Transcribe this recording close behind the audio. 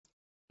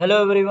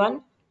Hello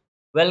everyone,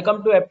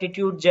 welcome to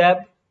Aptitude Jab.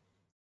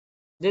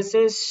 This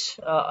is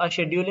a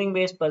scheduling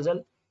based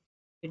puzzle.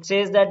 It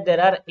says that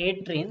there are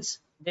 8 trains.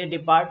 They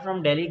depart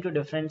from Delhi to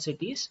different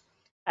cities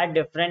at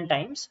different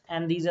times,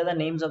 and these are the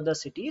names of the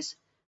cities,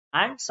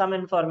 and some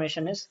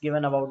information is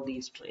given about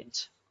these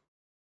trains.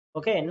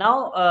 Okay,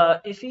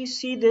 now if we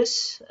see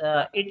this,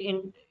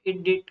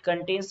 it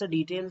contains the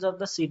details of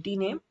the city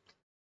name.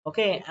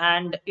 Okay,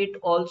 and it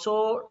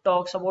also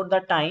talks about the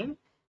time,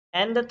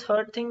 and the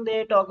third thing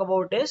they talk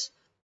about is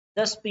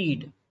the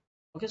speed.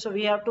 Okay, so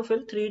we have to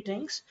fill three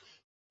things: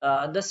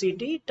 the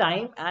city,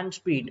 time, and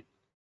speed.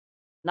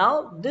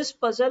 Now this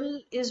puzzle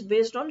is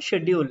based on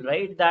schedule,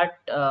 right? That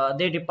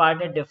they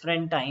depart at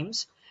different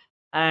times,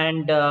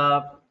 and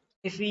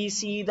if we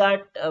see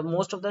that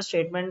most of the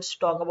statements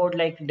talk about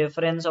like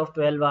difference of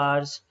 12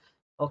 hours.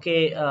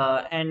 Okay,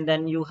 and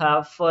then you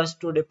have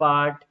first to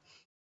depart,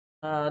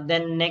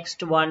 then next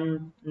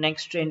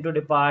train to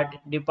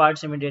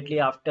departs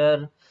immediately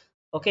after.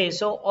 Okay,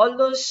 so all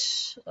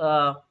those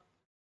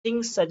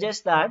things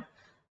suggest that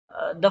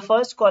the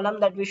first column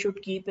that we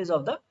should keep is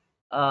of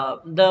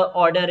the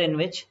order in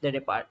which they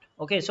depart.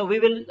 Okay, so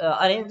we will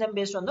arrange them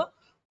based on the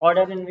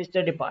order in which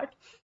they depart,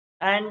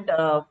 and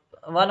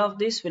one of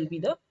these will be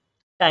the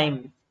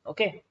time.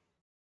 Okay,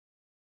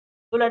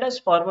 so let us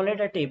formulate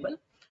a table.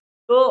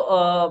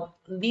 So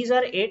these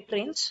are 8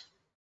 trains: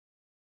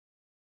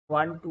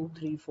 1, 2,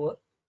 3, 4,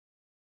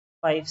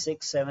 5,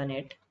 6, 7,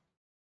 8.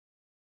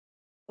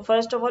 So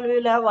first of all, we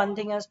will have one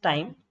thing as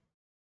time,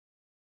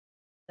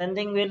 then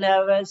thing we'll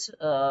have as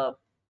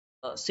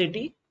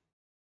city,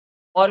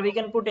 or we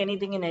can put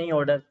anything in any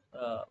order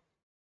uh,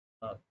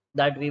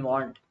 that we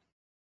want,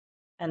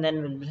 and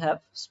then we'll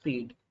have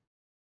speed.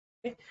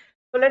 Okay,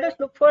 so let us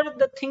look for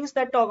the things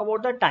that talk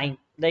about the time,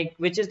 like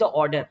which is the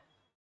order.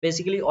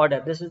 Basically order,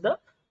 this is the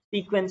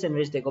sequence in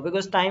which they go,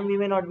 because time we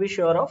may not be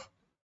sure of,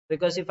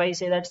 because if I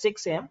say that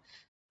 6 a.m.,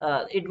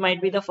 it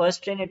might be the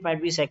first train, it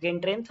might be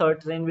second train,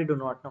 third train, we do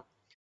not know.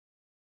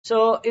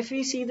 So if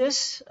we see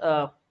this,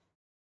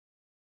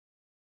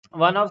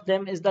 one of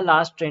them is the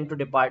last train to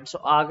depart. So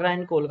Agra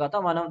and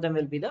Kolkata, one of them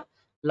will be the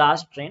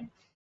last train,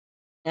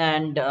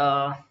 and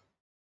the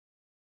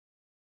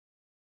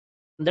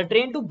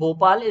train to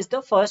Bhopal is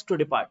the first to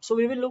depart. So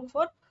we will look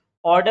for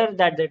order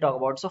that they talk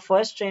about. So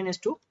first train is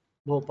to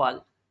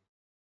Bhopal.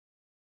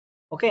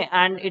 Okay,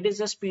 and it is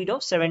a speed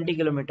of 70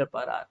 km per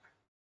hour.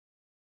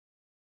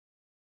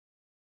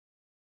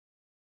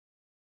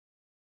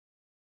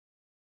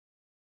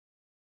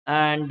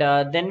 And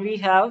then we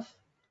have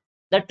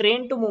the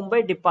train to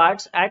Mumbai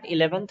departs at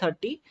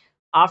 11:30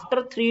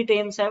 after three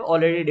trains have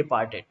already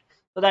departed.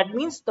 So that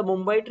means the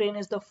Mumbai train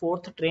is the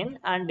fourth train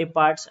and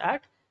departs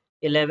at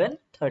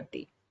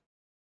 11:30.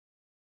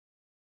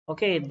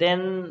 Okay,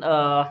 then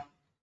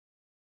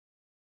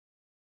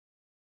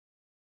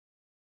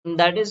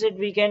that is it,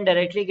 we can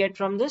directly get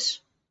from this.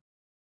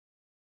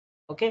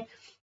 Okay,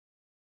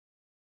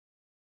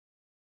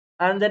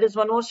 and there is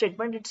one more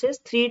statement. It says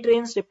three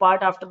trains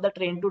depart after the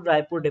train to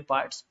Raipur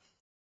departs.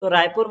 So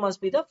Raipur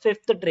must be the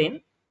fifth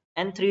train,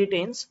 and three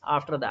trains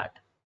after that.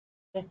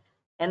 Okay,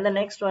 and the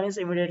next one is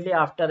immediately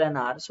after an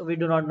hour, so we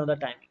do not know the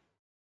timing.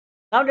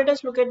 Now let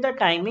us look at the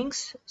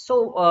timings.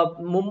 So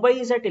Mumbai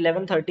is at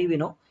 11:30, we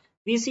know.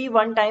 We see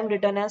one time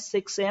written as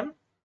 6 a.m.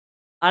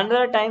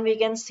 Another time we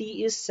can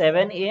see is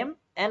 7 a.m.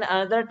 and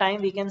another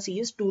time we can see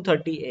is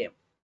 2:30 a.m.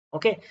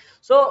 Okay,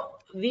 so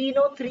we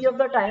know three of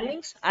the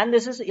timings, and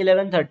this is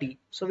 11:30.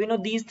 So we know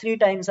these three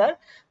times are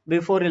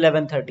before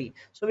 11:30.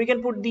 So we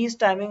can put these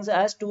timings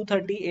as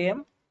 2:30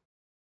 a.m.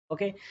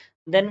 Okay,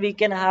 then we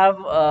can have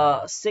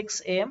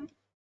 6 a.m.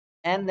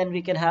 and then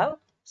we can have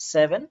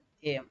 7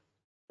 a.m.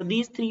 So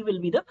these three will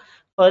be the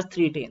first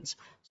three trains.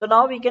 So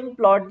now we can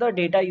plot the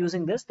data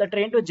using this. The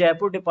train to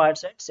Jaipur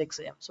departs at 6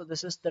 a.m. So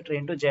this is the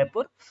train to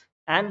Jaipur,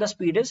 and the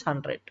speed is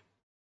 100,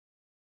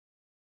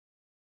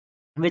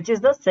 which is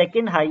the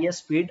second highest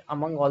speed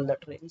among all the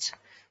trains.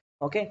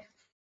 Okay.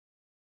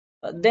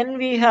 Then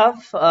we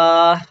have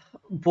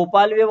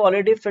Bhopal, we have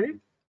already filled,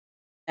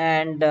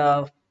 and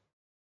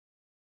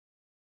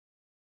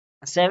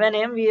 7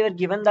 a.m. we were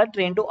given that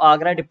train to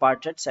Agra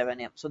departs at 7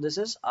 a.m. So this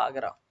is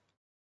Agra.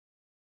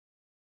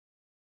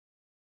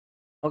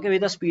 Okay,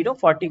 with a speed of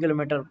 40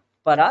 km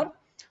per hour.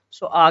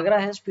 So Agra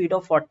has speed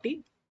of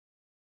 40,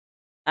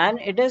 and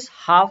it is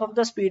half of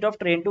the speed of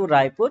train to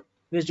Raipur,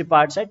 which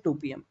departs at 2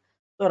 p.m.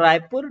 So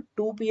Raipur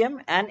 2 p.m.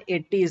 and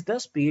 80 is the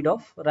speed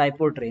of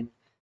Raipur train.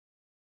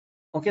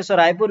 Okay, so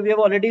Raipur we have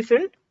already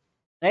filled,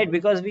 right?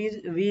 Because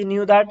we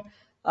knew that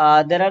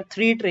there are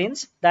three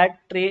trains that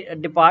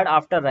depart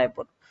after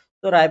Raipur.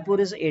 So Raipur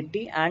is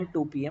 80 and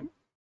 2 p.m.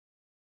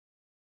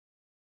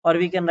 or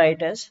we can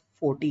write as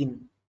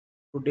 14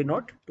 to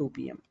denote 2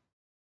 p.m.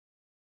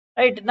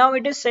 Right, now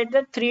it is said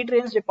that three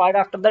trains depart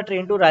after the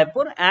train to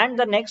Raipur, and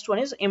the next one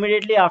is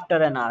immediately after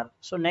an hour.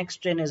 So next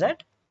train is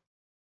at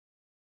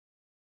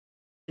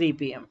 3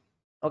 p.m.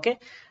 Okay.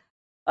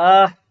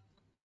 Uh,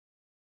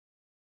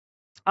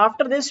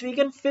 After this, we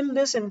can fill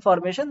this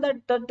information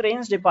that the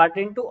trains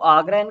departing to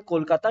Agra and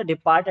Kolkata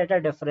depart at a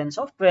difference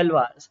of 12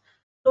 hours.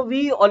 So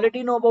we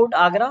already know about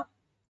Agra.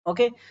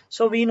 Okay,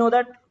 so we know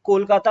that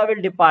Kolkata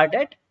will depart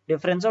at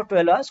difference of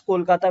 12 hours.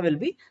 Kolkata will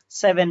be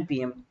 7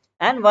 p.m.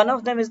 and one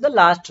of them is the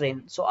last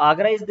train. So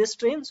Agra is this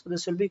train. So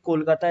this will be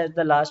Kolkata is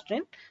the last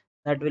train.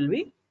 That will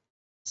be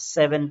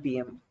 7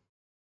 p.m.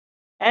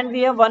 And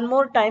we have one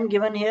more time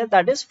given here,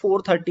 that is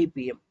 4:30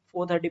 p.m.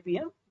 4:30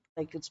 p.m.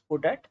 like it's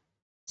put at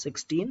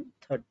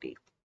 16:30.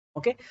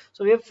 Okay,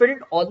 so we have filled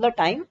all the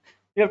time.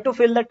 We have to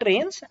fill the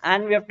trains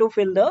and we have to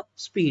fill the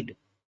speed.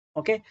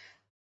 Okay,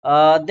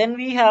 then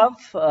we have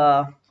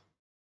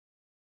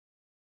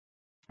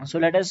so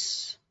let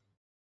us,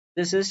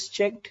 this is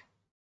checked.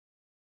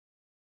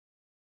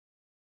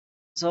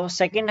 So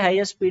second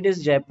highest speed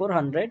is Jaipur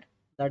 100,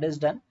 that is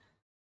done.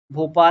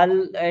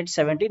 Bhopal at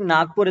 70.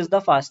 Nagpur is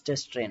the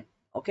fastest train.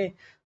 Okay,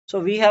 so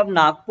we have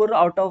Nagpur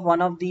out of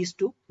one of these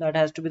two, that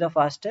has to be the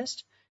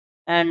fastest.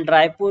 And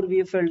Raipur,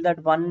 we filled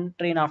that one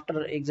train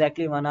after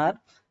exactly 1 hour.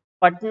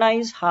 Patna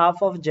is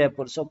half of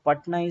Jaipur, so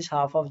Patna is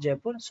half of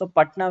Jaipur, so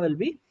Patna will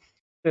be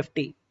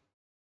 50.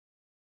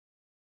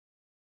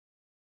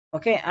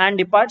 Okay, and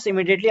departs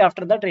immediately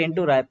after the train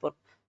to Raipur.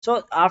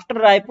 So after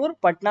Raipur,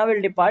 Patna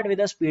will depart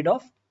with a speed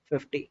of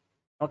 50.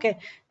 Okay,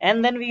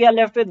 and then we are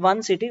left with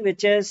one city,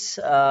 which is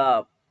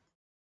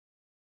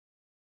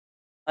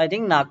I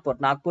think Nagpur.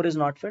 Nagpur is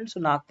not filled, so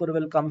Nagpur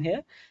will come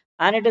here,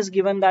 and it is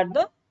given that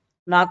the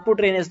Nagpur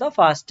train is the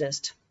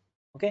fastest.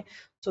 Okay,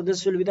 so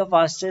this will be the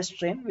fastest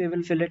train. We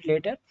will fill it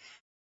later.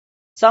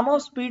 Sum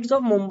of speeds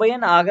of Mumbai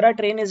and Agra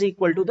train is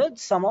equal to the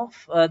sum of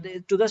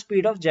to the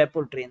speed of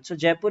Jaipur train. So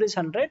Jaipur is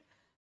 100,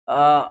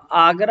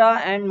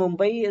 Agra and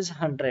Mumbai is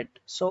 100.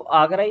 So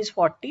Agra is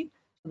 40.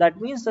 So that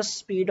means the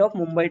speed of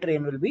Mumbai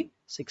train will be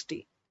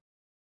 60.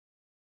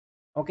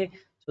 Okay,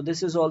 so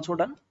this is also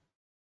done.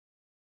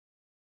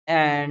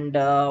 And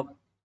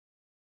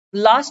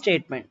last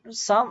statement,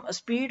 some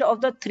speed of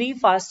the three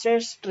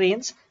fastest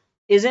trains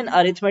is in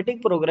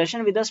arithmetic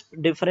progression with a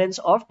difference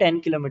of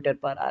 10 km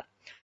per hour.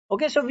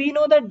 Okay, so we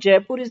know that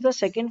Jaipur is the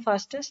second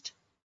fastest.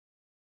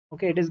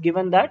 Okay, it is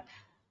given that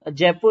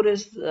Jaipur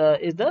is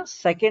the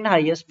second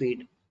highest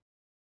speed.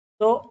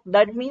 So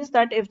that means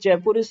that if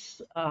Jaipur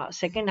is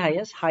second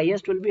highest,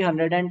 highest will be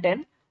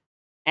 110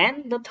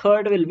 and the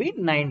third will be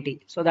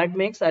 90. So that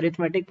makes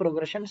arithmetic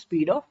progression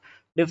speed of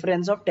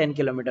difference of 10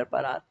 km per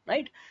hour,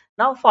 right?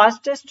 Now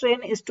fastest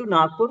train is to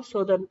Nagpur,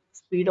 so the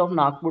speed of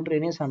Nagpur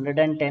train is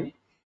 110.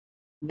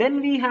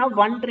 Then we have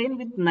one train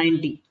with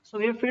 90. So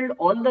we have filled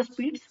all the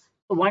speeds.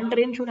 So one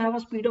train should have a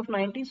speed of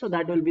 90. So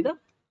that will be the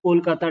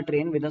Kolkata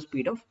train with a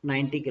speed of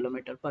 90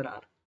 km per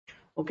hour.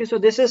 Okay, so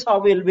this is how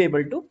we will be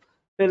able to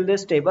fill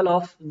this table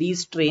of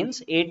these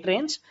trains, 8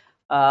 trains,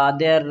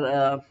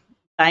 their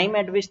time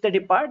at which they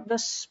depart, the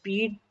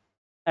speed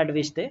at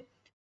which they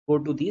go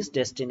to these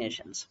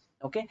destinations.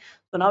 Okay,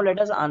 so now let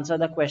us answer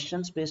the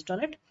questions based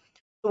on it.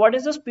 So what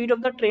is the speed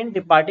of the train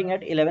departing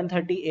at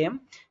 11:30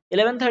 a.m.?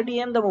 11:30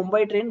 a.m. the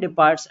Mumbai train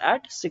departs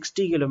at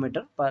 60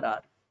 km per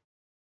hour.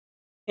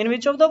 In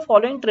which of the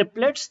following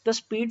triplets the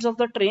speeds of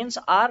the trains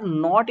are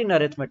not in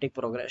arithmetic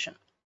progression?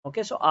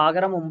 Okay, so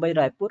Agra, Mumbai,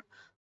 Raipur.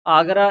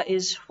 Agra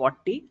is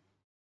 40,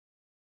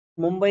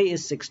 Mumbai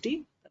is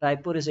 60,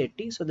 Raipur is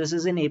 80. So this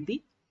is in AP.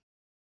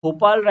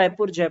 Bhopal,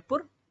 Raipur,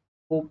 Jaipur.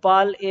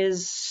 Bhopal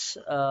is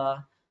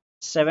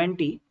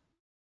 70,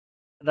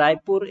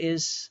 Raipur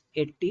is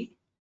 80,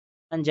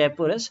 and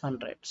Jaipur is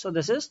 100. So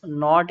this is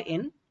not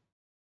in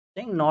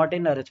not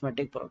in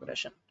arithmetic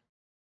progression.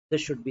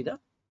 This should be the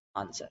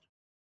answer.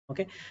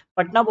 Okay.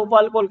 Patna,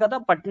 Bhopal,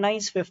 Kolkata. Patna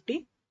is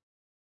 50,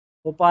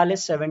 Bhopal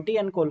is 70,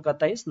 and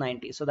Kolkata is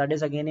 90. So that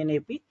is again in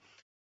AP.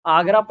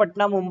 Agra,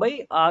 Patna,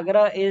 Mumbai.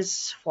 Agra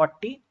is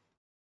 40,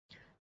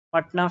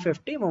 Patna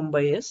 50,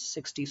 Mumbai is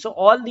 60. So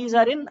all these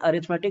are in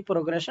arithmetic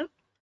progression,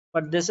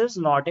 but this is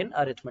not in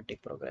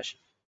arithmetic progression.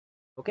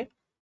 Okay.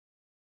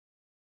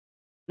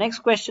 Next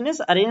question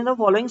is, arrange the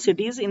following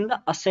cities in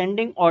the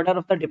ascending order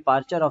of the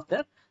departure of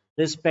their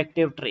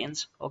respective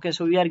trains. Okay,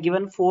 so we are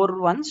given four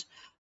ones: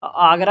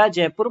 Agra,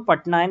 Jaipur,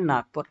 Patna, and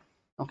Nagpur.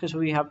 Okay, so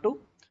we have to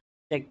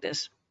check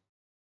this.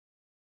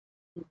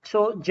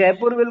 So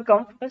Jaipur will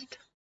come first,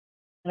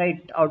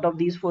 right? Out of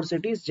these four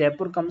cities,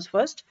 Jaipur comes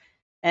first,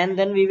 and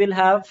then we will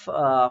have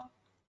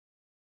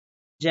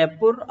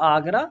Jaipur,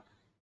 Agra,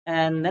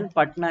 and then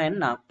Patna and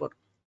Nagpur.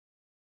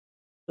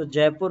 So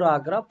Jaipur,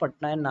 Agra,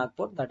 Patna, and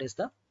Nagpur. That is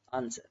the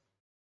answer.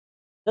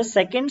 The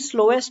second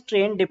slowest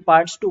train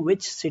departs to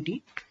which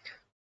city?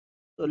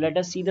 So let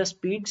us see the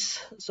speeds.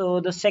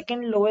 So the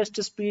second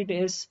lowest speed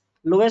is,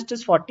 lowest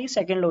is 40,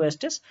 second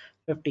lowest is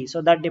 50.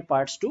 So that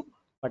departs to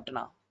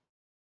Patna.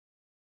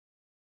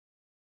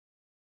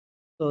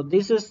 So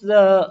this is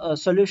the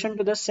solution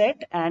to the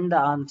set and the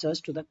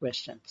answers to the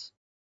questions.